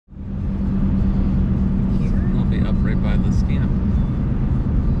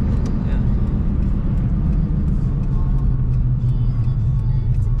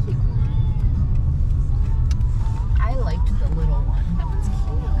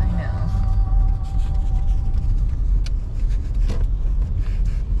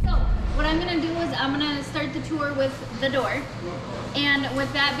tour with the door. And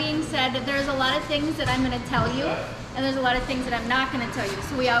with that being said, there's a lot of things that I'm going to tell you, and there's a lot of things that I'm not going to tell you.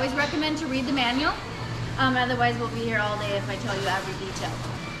 So we always recommend to read the manual. Otherwise, we'll be here all day if I tell you every detail.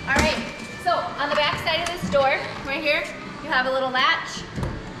 All right. So on the back side of this door, right here, you have a little latch.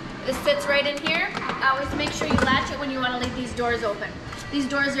 This sits right in here. Always make sure you latch it when you want to leave these doors open. These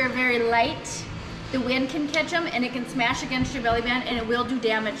doors are very light. The wind can catch them and it can smash against your belly band and it will do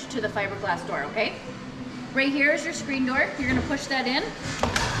damage to the fiberglass door, okay? Right here is your screen door. You're gonna push that in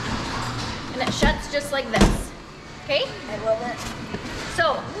and it shuts just like this, okay? I love it.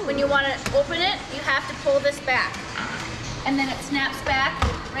 So when you wanna open it, you have to pull this back and then it snaps back,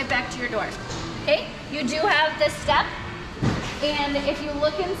 right back to your door, okay? You do have this step, and if you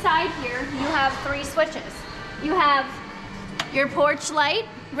look inside here, you have 3 switches. You have your porch light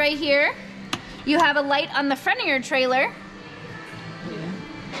right here. You have a light on the front of your trailer.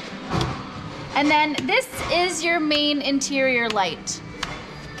 And then this is your main interior light.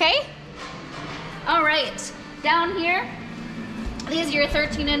 Okay? All right, down here, these are your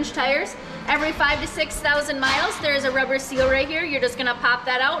 13-inch tires. Every 5,000 to 6,000 miles, there is a rubber seal right here. You're just gonna pop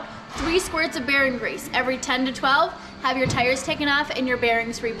that out. 3 squirts of bearing grease. Every 10 to 12, have your tires taken off and your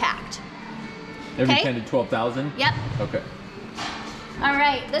bearings repacked. Every okay? 10 to 12,000? Yep. Okay. All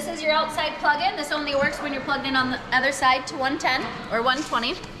right, this is your outside plug-in. This only works when you're plugged in on the other side to 110 or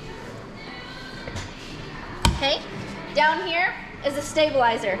 120. Okay, down here is a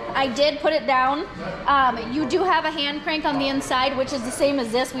stabilizer. I did put it down. You do have a hand crank on the inside, which is the same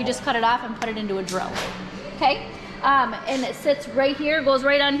as this. We just cut it off and put it into a drill. Okay, and it sits right here, goes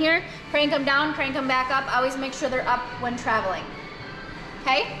right on here. Crank them down, crank them back up. Always make sure they're up when traveling.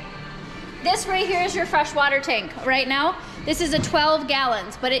 Okay. This right here is your freshwater tank. Right now, this is a 12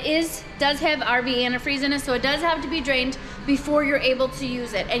 gallons, but it does have RV antifreeze in it, so it does have to be drained before you're able to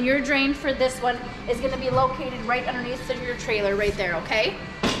use it. And your drain for this one is gonna be located right underneath your trailer right there, okay?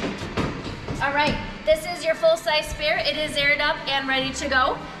 All right, this is your full-size spare. It is aired up and ready to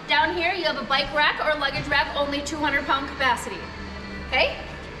go. Down here, you have a bike rack or luggage rack, only 200-pound capacity, okay?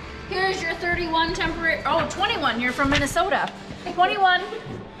 Here's your 31 temporary, 21, you're from Minnesota. 21.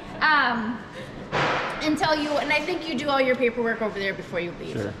 Until you, and I think you do all your paperwork over there before you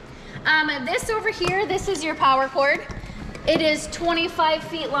leave. Sure. This over here, this is your power cord. It is 25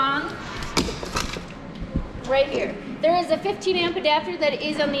 feet long, right here. There is a 15 amp adapter that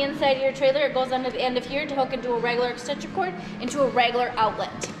is on the inside of your trailer. It goes onto the end of here to hook into a regular extension cord into a regular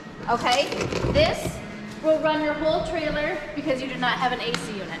outlet, okay? This will run your whole trailer because you do not have an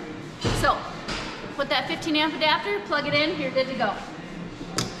AC unit. So, put that 15 amp adapter, plug it in, you're good to go.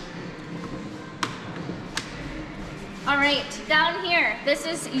 All right, down here, this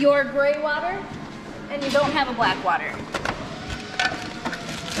is your gray water, and you don't have a black water.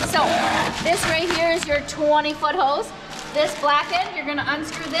 So, this right here is your 20-foot hose. This black end, you're gonna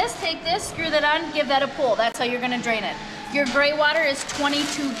unscrew this, take this, screw that on, give that a pull. That's how you're gonna drain it. Your gray water is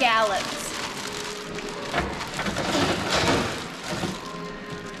 22 gallons.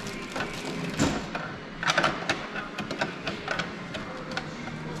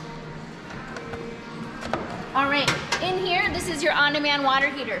 All right, in here, this is your on-demand water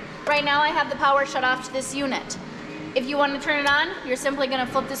heater. Right now I have the power shut off to this unit. If you want to turn it on, you're simply gonna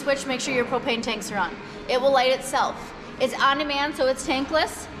flip the switch, make sure your propane tanks are on. It will light itself. It's on demand, so it's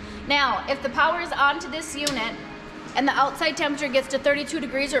tankless. Now, if the power is on to this unit and the outside temperature gets to 32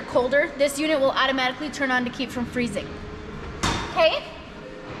 degrees or colder, this unit will automatically turn on to keep from freezing. Okay?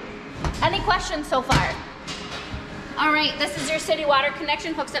 Any questions so far? All right, this is your city water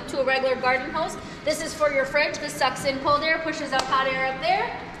connection, hooks up to a regular garden hose. This is for your fridge. This sucks in cold air, pushes out hot air up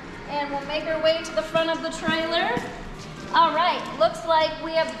there. And we'll make our way to the front of the trailer. All right, looks like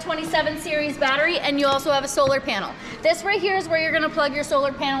we have the 27 series battery and you also have a solar panel. This right here is where you're gonna plug your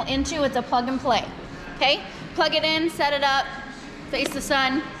solar panel into. It's a plug and play, okay? Plug it in, set it up, face the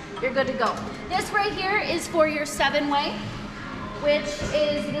sun, you're good to go. This right here is for your 7-way, which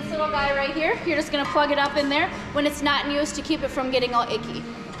is this little guy right here. You're just gonna plug it up in there when it's not in use to keep it from getting all icky.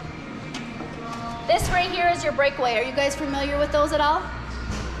 This right here is your breakaway. Are you guys familiar with those at all?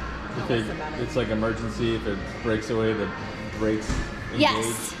 It's like emergency, if it breaks away, the brakes engage.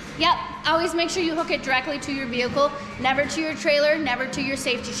 Yes. Yep. Always make sure you hook it directly to your vehicle, never to your trailer, never to your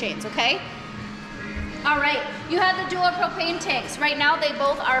safety chains, okay? All right, you have the dual propane tanks. Right now they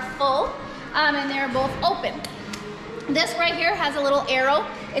both are full and they're both open. This right here has a little arrow.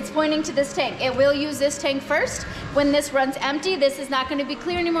 It's pointing to this tank. It will use this tank first. When this runs empty, this is not gonna be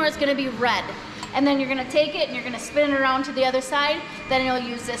clear anymore, it's gonna be red. And then you're gonna take it and you're gonna spin it around to the other side, then it'll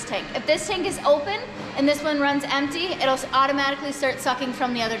use this tank. If this tank is open and this one runs empty, it'll automatically start sucking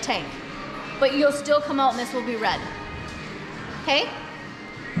from the other tank. but you'll still come out and this will be red. Okay?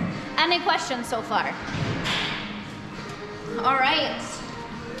 Any questions so far? All right.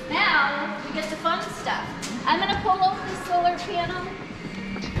 Now we get the fun stuff. I'm gonna pull out the solar panel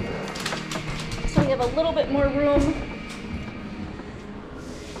so we have a little bit more room.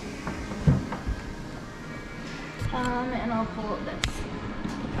 And I'll pull out this.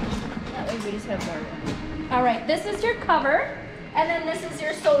 That way we just have more room. All right, this is your cover, and then this is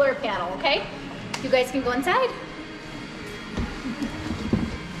your solar panel, okay? You guys can go inside.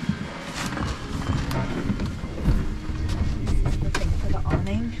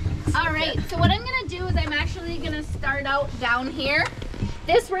 All right, so what I'm gonna do is I'm actually gonna start out down here.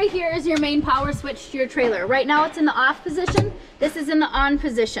 This right here is your main power switch to your trailer. Right now it's in the off position. This is in the on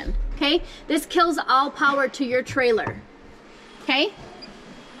position, okay? This kills all power to your trailer, okay?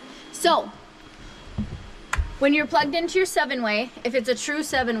 So, when you're plugged into your 7-way, if it's a true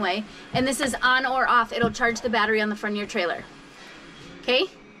 7-way, and this is on or off, it'll charge the battery on the front of your trailer, okay?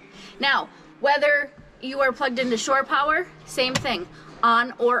 Now, whether you are plugged into shore power, same thing,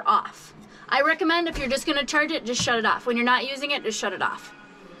 on or off. I recommend if you're just gonna charge it, just shut it off. When you're not using it, just shut it off.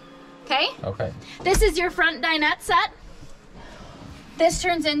 Okay? Okay. This is your front dinette set. This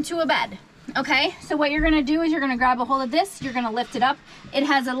turns into a bed. Okay? So what you're gonna do is you're gonna grab a hold of this, you're gonna lift it up. It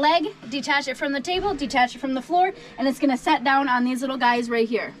has a leg, detach it from the table, detach it from the floor, and it's gonna set down on these little guys right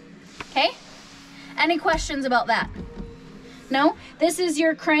here. Okay? Any questions about that? No? This is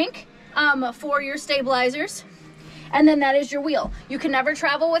your crank for your stabilizers. And then that is your wheel. You can never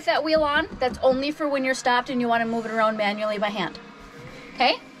travel with that wheel on. That's only for when you're stopped and you want to move it around manually by hand.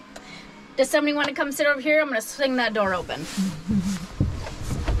 Okay? Does somebody want to come sit over here? I'm going to swing that door open.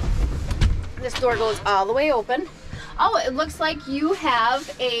 This door goes all the way open. Oh, it looks like you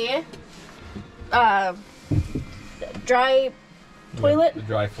have a dry toilet. The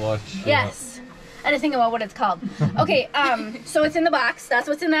dry flush. Yes. I didn't think about what it's called. Okay, so it's in the box. That's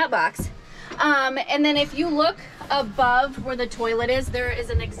what's in that box. And then if you look above where the toilet is, there is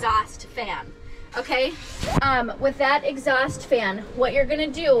an exhaust fan. Okay? With that exhaust fan, what you're gonna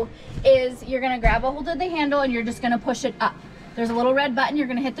do is you're gonna grab a hold of the handle and you're just gonna push it up. There's a little red button. You're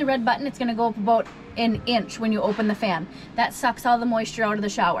gonna hit the red button. It's gonna go up about an inch when you open the fan. That sucks all the moisture out of the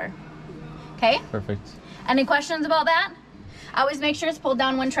shower. Okay? Perfect. Any questions about that? Always make sure it's pulled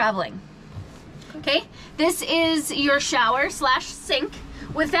down when traveling. Okay? This is your shower slash sink.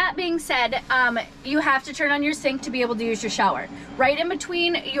 With that being said, you have to turn on your sink to be able to use your shower. Right in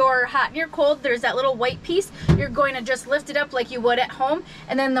between your hot and your cold, there's that little white piece. You're going to just lift it up like you would at home,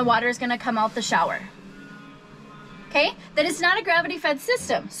 and then the water is going to come out the shower. Okay? That is not a gravity-fed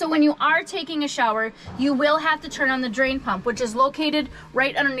system. So when you are taking a shower, you will have to turn on the drain pump, which is located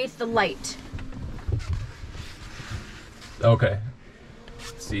right underneath the light. Okay.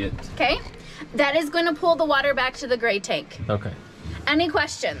 See it. Okay? That is going to pull the water back to the gray tank. Okay. Any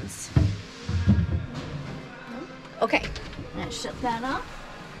questions? Okay, I'm gonna shut that off.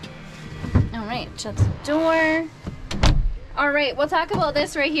 All right, shut the door. All right, we'll talk about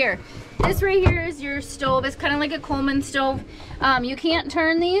this right here. This right here is your stove. It's kind of like a Coleman stove. You can't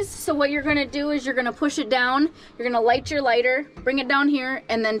turn these, so what you're gonna do is you're gonna push it down, you're gonna light your lighter, bring it down here,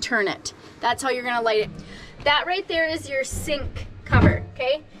 and then turn it. That's how you're gonna light it. That right there is your sink cover,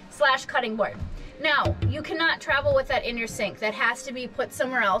 okay? Slash cutting board. Now, you cannot travel with that in your sink. That has to be put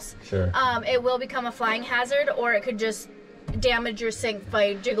somewhere else. Sure. It will become a flying hazard, or it could just damage your sink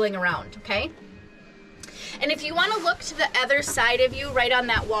by jiggling around, okay? And if you want to look to the other side of you, right on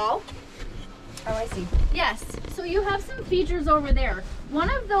that wall. Oh, I see. Yes. So you have some features over there.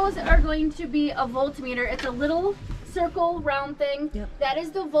 One of those are going to be a voltmeter. It's a little circle round thing. Yep. That is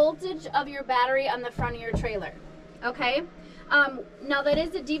the voltage of your battery on the front of your trailer, okay? Now that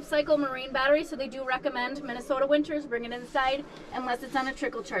is a deep cycle marine battery, so they do recommend Minnesota winters bring it inside unless it's on a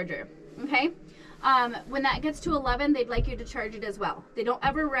trickle charger, okay? When that gets to 11, they'd like you to charge it as well. They don't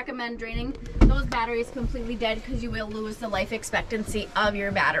ever recommend draining those batteries completely dead because you will lose the life expectancy of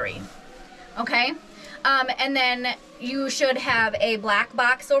your battery, okay? And then you should have a black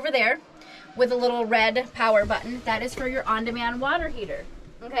box over there with a little red power button. That is for your on-demand water heater,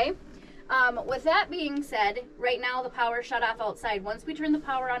 okay? With that being said, right now the power shut off outside. Once we turn the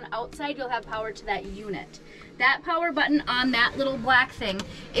power on outside, you'll have power to that unit. That power button on that little black thing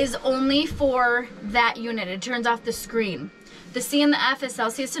is only for that unit. It turns off the screen. The C and the F is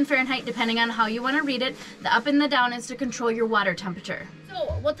Celsius and Fahrenheit, depending on how you want to read it. The up and the down is to control your water temperature.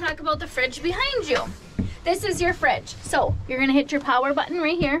 So we'll talk about the fridge behind you. This is your fridge. So you're gonna hit your power button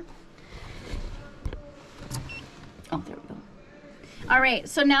right here. Oh, there we go. All right,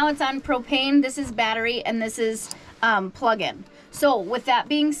 so now it's on propane. This is battery, and this is plug-in. So with that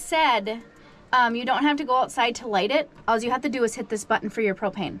being said, You don't have to go outside to light it. All you have to do is hit this button for your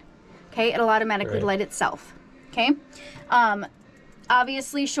propane. Okay, it'll automatically light itself. Okay,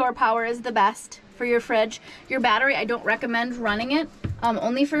 obviously shore power is the best for your fridge. Your battery, I don't recommend running it.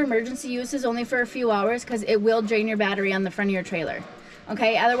 Only for emergency uses, only for a few hours, because it will drain your battery on the front of your trailer.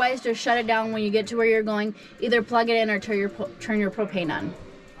 Okay, otherwise just shut it down when you get to where you're going. Either plug it in or turn your propane on.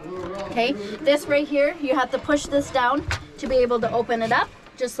 Okay, this right here, you have to push this down to be able to open it up,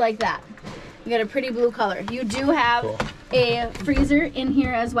 just like that. You got a pretty blue color. You do have a freezer in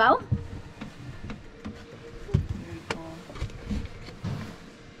here as well.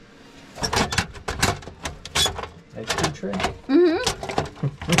 Ice cream tray?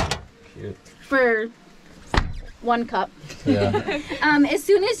 Cute. For 1 cup. Yeah. As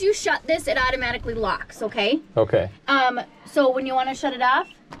soon as you shut this, it automatically locks, okay? Okay. So when you want to shut it off,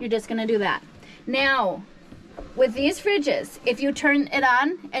 you're just going to do that. Now, with these fridges, if you turn it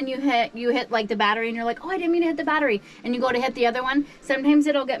on and you hit like the battery and you're like, oh, I didn't mean to hit the battery, and you go to hit the other one, sometimes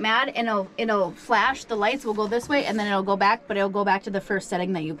it'll get mad and it'll flash, the lights will go this way and then it'll go back, but it'll go back to the first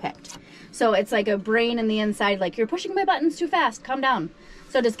setting that you picked. So it's like a brain in the inside, like, you're pushing my buttons too fast, calm down.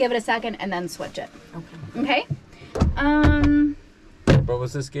 So just give it a second and then switch it. Okay? What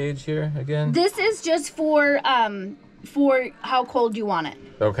was this gauge here again? This is just for how cold you want it.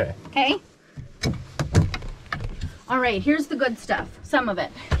 Okay. Okay? All right, here's the good stuff, some of it.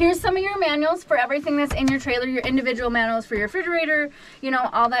 Here's some of your manuals for everything that's in your trailer, your individual manuals for your refrigerator, you know,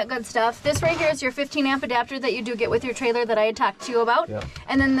 all that good stuff. This right here is your 15 amp adapter that you do get with your trailer that I had talked to you about. Yep.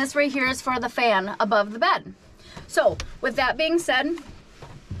 And then this right here is for the fan above the bed. So, with that being said,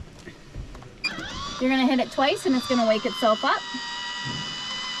 you're gonna hit it twice and it's gonna wake itself up.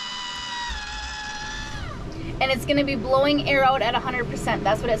 And it's going to be blowing air out at 100%.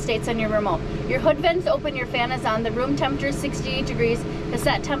 That's what it states on your remote. Your hood vent's open, your fan is on, the room temperature is 68 degrees, the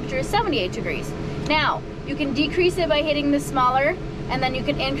set temperature is 78 degrees. Now, you can decrease it by hitting the smaller, and then you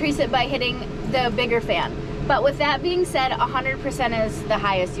can increase it by hitting the bigger fan. But with that being said, 100% is the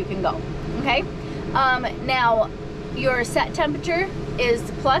highest you can go, okay? Now, your set temperature is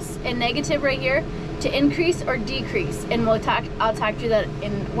plus and negative right here to increase or decrease, and I'll talk to you that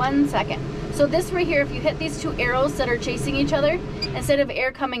in 1 second. So this right here, if you hit these two arrows that are chasing each other, instead of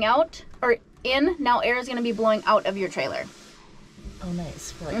air coming out or in, now air is going to be blowing out of your trailer. Oh,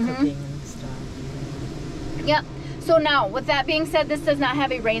 nice. For like cooking and stuff. Yep. So now, with that being said, this does not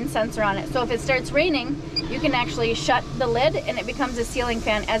have a rain sensor on it. So if it starts raining, you can actually shut the lid and it becomes a ceiling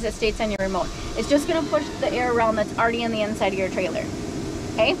fan as it states on your remote. It's just going to push the air around that's already in the inside of your trailer.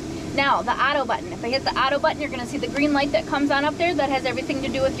 Okay? Now, the auto button. If I hit the auto button, you're going to see the green light that comes on up there that has everything to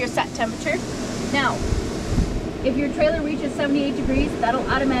do with your set temperature. Now, if your trailer reaches 78 degrees, that'll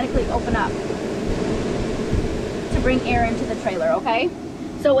automatically open up to bring air into the trailer, okay?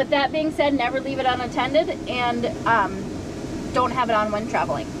 So with that being said, never leave it unattended, and don't have it on when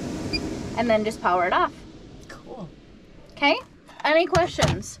traveling. And then just power it off. Cool. Okay? Any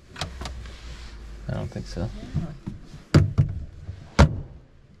questions? I don't think so.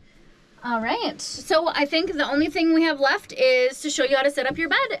 All right, so I think the only thing we have left is to show you how to set up your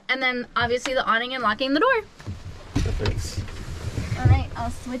bed, and then obviously the awning and locking the door. Perfect. All right,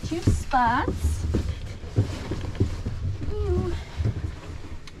 I'll switch you spots.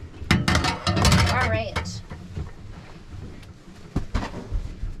 All right.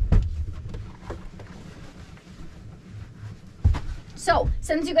 So,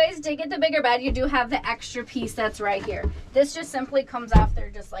 since you guys did get the bigger bed, you do have the extra piece that's right here. This just simply comes off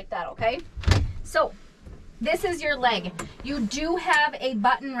there just like that, okay? So, this is your leg. You do have a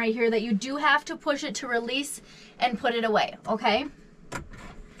button right here that you do have to push it to release and put it away, okay?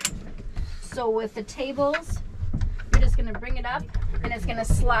 So with the tables, you're just gonna bring it up and it's gonna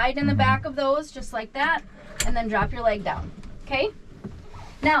slide in the back of those just like that, and then drop your leg down, okay?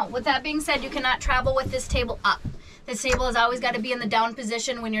 Now, with that being said, you cannot travel with this table up. This table has always got to be in the down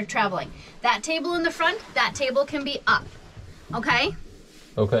position when you're traveling. That table in the front, that table can be up. Okay?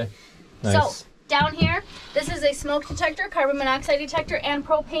 Okay. Nice. So, down here, this is a smoke detector, carbon monoxide detector, and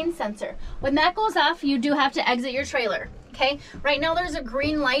propane sensor. When that goes off, you do have to exit your trailer. Okay? Right now there's a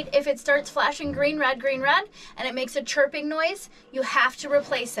green light. If it starts flashing green, red, and it makes a chirping noise, you have to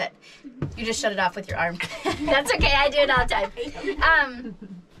replace it. You just shut it off with your arm. That's okay, I do it all the time.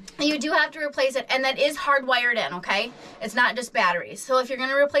 You do have to replace it, and that is hardwired in, okay? It's not just batteries. So if you're going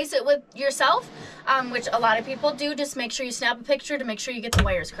to replace it with yourself, which a lot of people do, just make sure you snap a picture to make sure you get the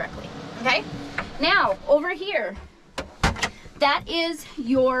wires correctly, okay? Now, over here, that is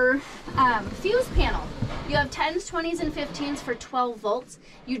your fuse panel. You have 10s, 20s, and 15s for 12 volts.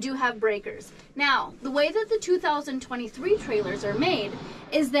 You do have breakers. Now, the way that the 2023 trailers are made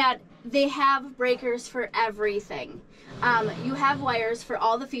is that they have breakers for everything. You have wires for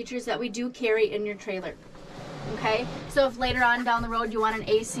all the features that we do carry in your trailer. Okay, so if later on down the road you want an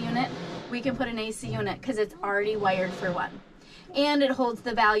AC unit, we can put an AC unit because it's already wired for one. And it holds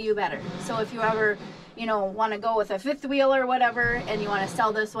the value better. So if you ever, you know, want to go with a fifth wheel or whatever and you want to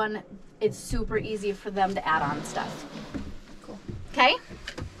sell this one, it's super easy for them to add on stuff. Cool. Okay?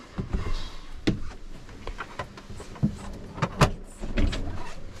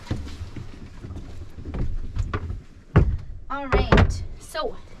 All right,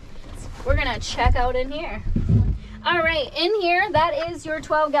 so we're gonna check out in here. All right, in here, that is your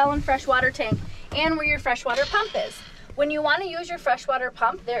 12-gallon freshwater tank and where your freshwater pump is. When you want to use your freshwater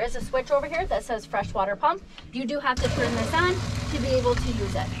pump, there is a switch over here that says freshwater pump. You do have to turn this on to be able to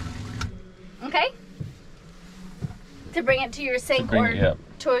use it. Okay? To bring it to your sink or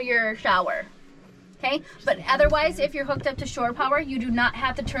to your shower. Okay? But otherwise, if you're hooked up to shore power, you do not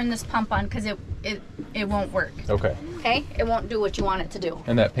have to turn this pump on because it won't work. Okay. Okay? It won't do what you want it to do.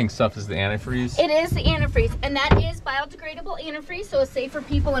 And that pink stuff is the antifreeze? It is the antifreeze, and that is biodegradable antifreeze, so it's safe for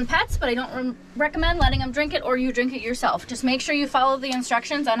people and pets, but I don't recommend letting them drink it or you drink it yourself. Just make sure you follow the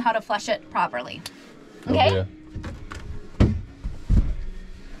instructions on how to flush it properly. Okay? Oh, yeah.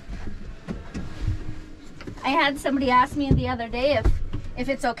 I had somebody ask me the other day if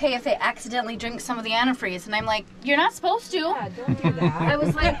it's okay if they accidentally drink some of the antifreeze, and I'm like, you're not supposed to. Yeah, don't do that. I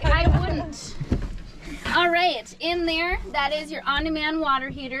was like, I wouldn't. All right, in there, that is your on-demand water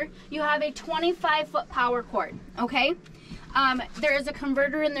heater. You have a 25-foot power cord, okay? There is a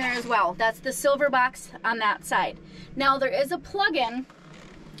converter in there as well. That's the silver box on that side. Now, there is a plug-in,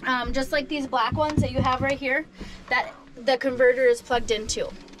 just like these black ones that you have right here, that the converter is plugged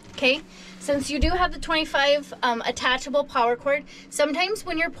into, okay? Since you do have the 25 attachable power cord, sometimes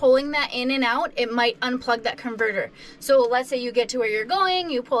when you're pulling that in and out, it might unplug that converter. So let's say you get to where you're going,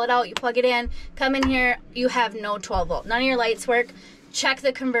 you pull it out, you plug it in, come in here, you have no 12 volt. None of your lights work. Check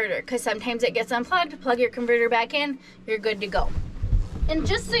the converter because sometimes it gets unplugged. Plug your converter back in, you're good to go. And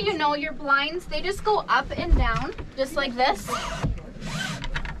just so you know, your blinds, they just go up and down, just like this.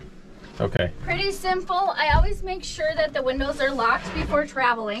 Okay. Pretty simple. I always make sure that the windows are locked before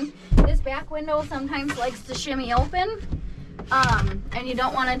traveling. This back window sometimes likes to shimmy open, and you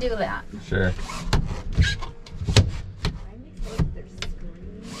don't want to do that. Sure.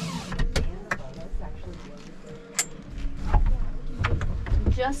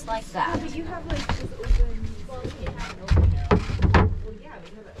 Just like that. But you have like this open. Well, you can't have it open now. Well, yeah, we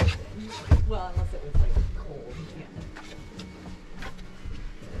have it open. Well, unless it was like cold. Yeah.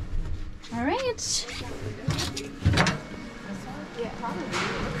 All right. Yeah, probably.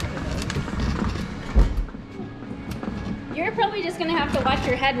 You're probably just gonna have to watch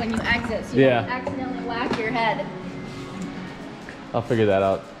your head when you exit, so you don't accidentally whack your head. I'll figure that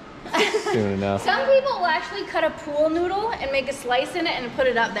out soon enough. Some people will actually cut a pool noodle and make a slice in it and put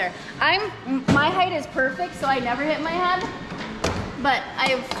it up there. My height is perfect, so I never hit my head. But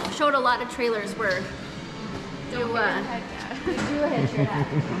I've showed a lot of trailers where you do hit your head.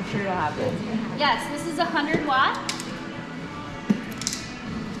 I'm sure it'll happen. Yes, this is 100 watt.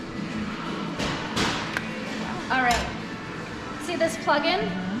 All right. See this plug-in?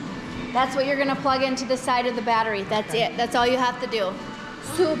 That's what you're gonna plug into the side of the battery. That's it. That's all you have to do.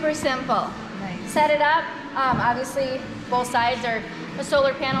 Super simple. Nice. Set it up. Obviously, both sides are a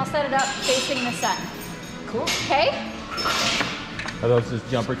solar panel. Set it up facing the sun. Cool. Okay? Are those just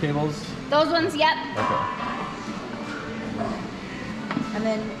jumper cables? Those ones, yep. Okay. And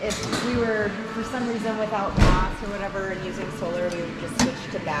then if we were, for some reason, without gas or whatever and using solar, we would just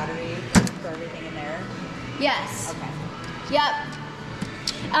switch to battery for everything in there? Yes. Okay. Yep.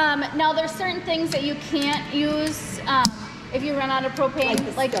 Now there's certain things that you can't use if you run out of propane.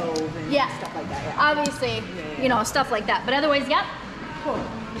 Like the stove and stuff like that, yeah. Obviously, you know, stuff like that. But otherwise, yep. Cool.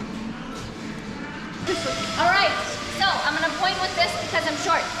 All right, so I'm gonna point with this because I'm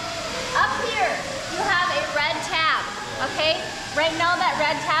short. Up here, you have a red tab, okay? Right now that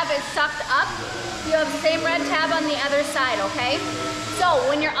red tab is sucked up. You have the same red tab on the other side, okay? So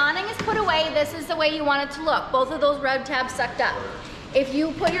when your awning is put away, this is the way you want it to look. Both of those red tabs sucked up. If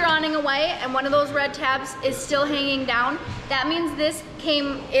you put your awning away and one of those red tabs is still hanging down, that means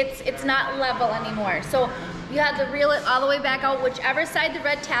it's not level anymore. So you have to reel it all the way back out. Whichever side the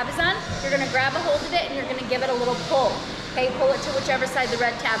red tab is on, you're gonna grab a hold of it and you're gonna give it a little pull. Okay, pull it to whichever side the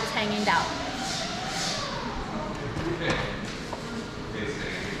red tab is hanging down.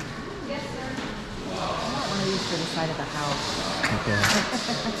 Yes, sir. I want one of these for the side of the house. Okay.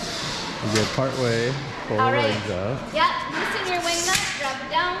 You get part way, pull the legs up. Yeah, loosen your wing nut, drop it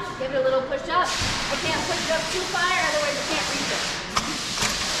down, give it a little push up. I can't push it up too far, otherwise I can't reach it.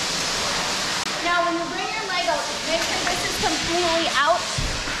 Now when you bring your leg out, make sure this is completely out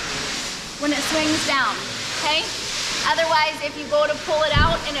when it swings down, okay? Otherwise, if you go to pull it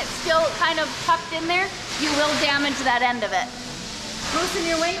out and it's still kind of tucked in there, you will damage that end of it. Loosen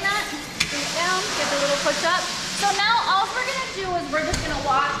your wing nut, bring it down, get the little push up. So now all we're gonna do is we're just gonna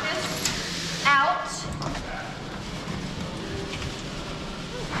wash this out.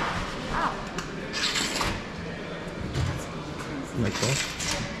 Wow. Like that.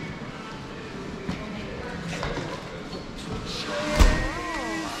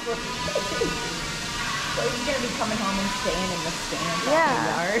 So he's gonna be coming home and staying in the stand in the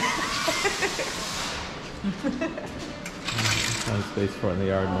yard. Find space for it in the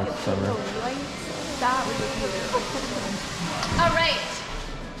yard next summer. All right.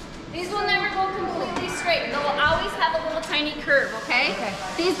 These will never go completely straight. They will always have a little tiny curve, okay? Okay.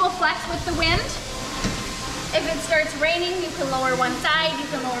 These will flex with the wind. If it starts raining, you can lower one side, you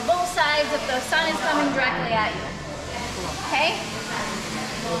can lower both sides if the sun is coming directly at you. Okay?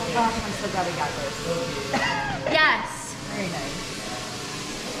 Oh, I'm so glad we got this. Yes. Very nice.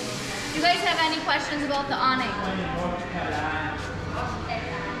 Do you guys have any questions about the awning?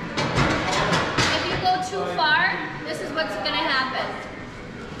 If you go too far, this is what's gonna happen.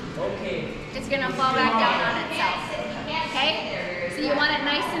 It's gonna fall back down on itself. Okay? So you want it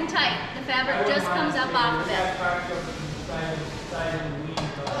nice and tight. The fabric just comes up off of it.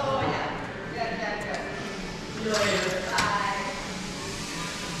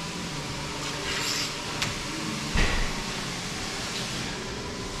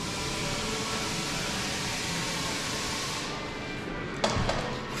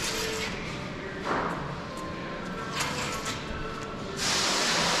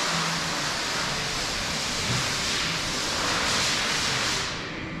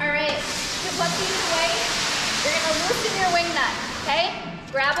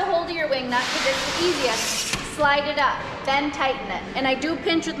 Grab a hold of your wing nut because it's the easiest. Slide it up, then tighten it. And I do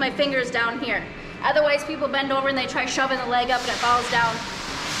pinch with my fingers down here. Otherwise people bend over and they try shoving the leg up and it falls down.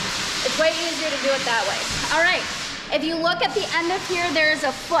 It's way easier to do it that way. All right, if you look at the end of here, there's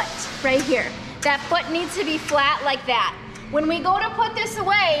a foot right here. That foot needs to be flat like that. When we go to put this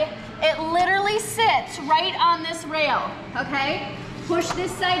away, it literally sits right on this rail, okay? Push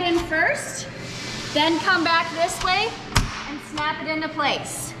this side in first, then come back this way, and snap it into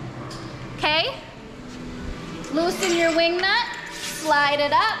place, okay? Loosen your wing nut, slide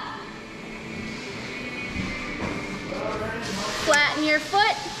it up, flatten your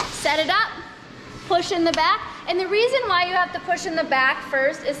foot, set it up, push in the back. And the reason why you have to push in the back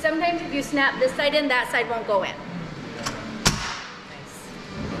first is sometimes if you snap this side in, that side won't go in. Nice.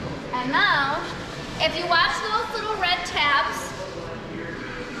 And now, if you watch those little red tabs,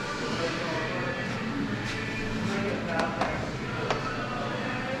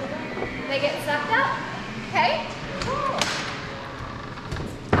 they get sucked up, okay?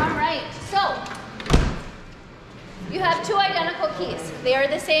 All right, so you have two identical keys. They are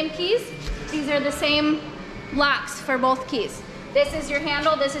the same keys. These are the same locks for both keys. This is your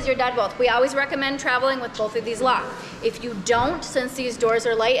handle, this is your deadbolt. We always recommend traveling with both of these locked. If you don't, since these doors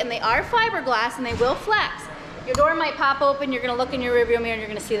are light and they are fiberglass and they will flex, your door might pop open, you're gonna look in your rearview mirror and you're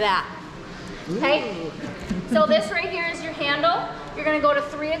gonna see that, okay? So this right here is your handle. You're gonna go to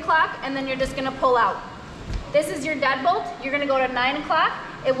 3 o'clock and then you're just gonna pull out. This is your deadbolt. You're gonna go to 9 o'clock.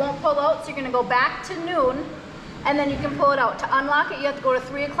 It won't pull out, so you're gonna go back to noon and then you can pull it out. To unlock it, you have to go to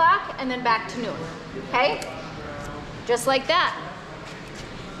 3 o'clock and then back to noon, okay? Just like that.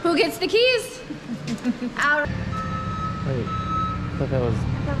 Who gets the keys? Out. Wait, I thought that was,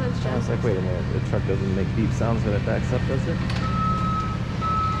 I was like, wait a minute, the truck doesn't make beep sounds when it backs up, does it?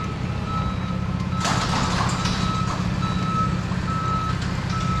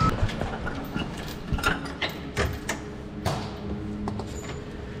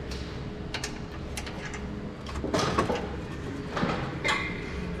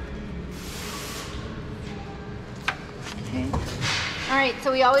 All right,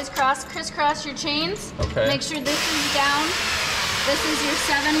 so we always crisscross your chains. Okay. Make sure this is down. This is your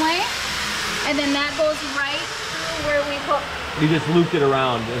 7-way. And then that goes right through where we hook. You just looped it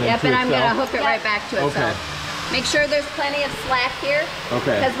around and then Yep, and I'm gonna hook it right back to it. Okay. So make sure there's plenty of slack here.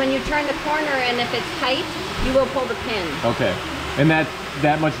 Okay. Because when you turn the corner and if it's tight, you will pull the pin. Okay. And that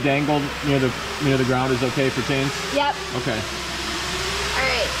much dangled near the ground is okay for chains? Yep. Okay. All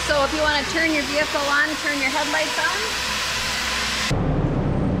right, so if you want to turn your vehicle on, turn your headlights on.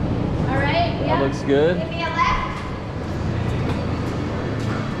 All right, That looks good. Give me a left.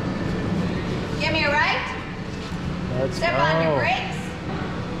 Give me a right. Let's Step go. on your brakes.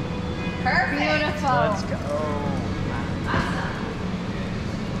 Perfect. Beautiful. Let's go. Awesome.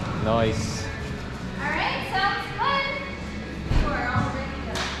 Nice. sounds good. You are all ready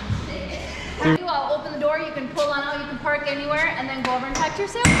to take it. I'll open the door, you can pull on out, you can park anywhere, and then go over and talk to your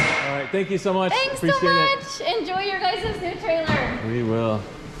sales. All right, thank you so much. Thanks Appreciate so much. Enjoy your guys' new trailer. We will.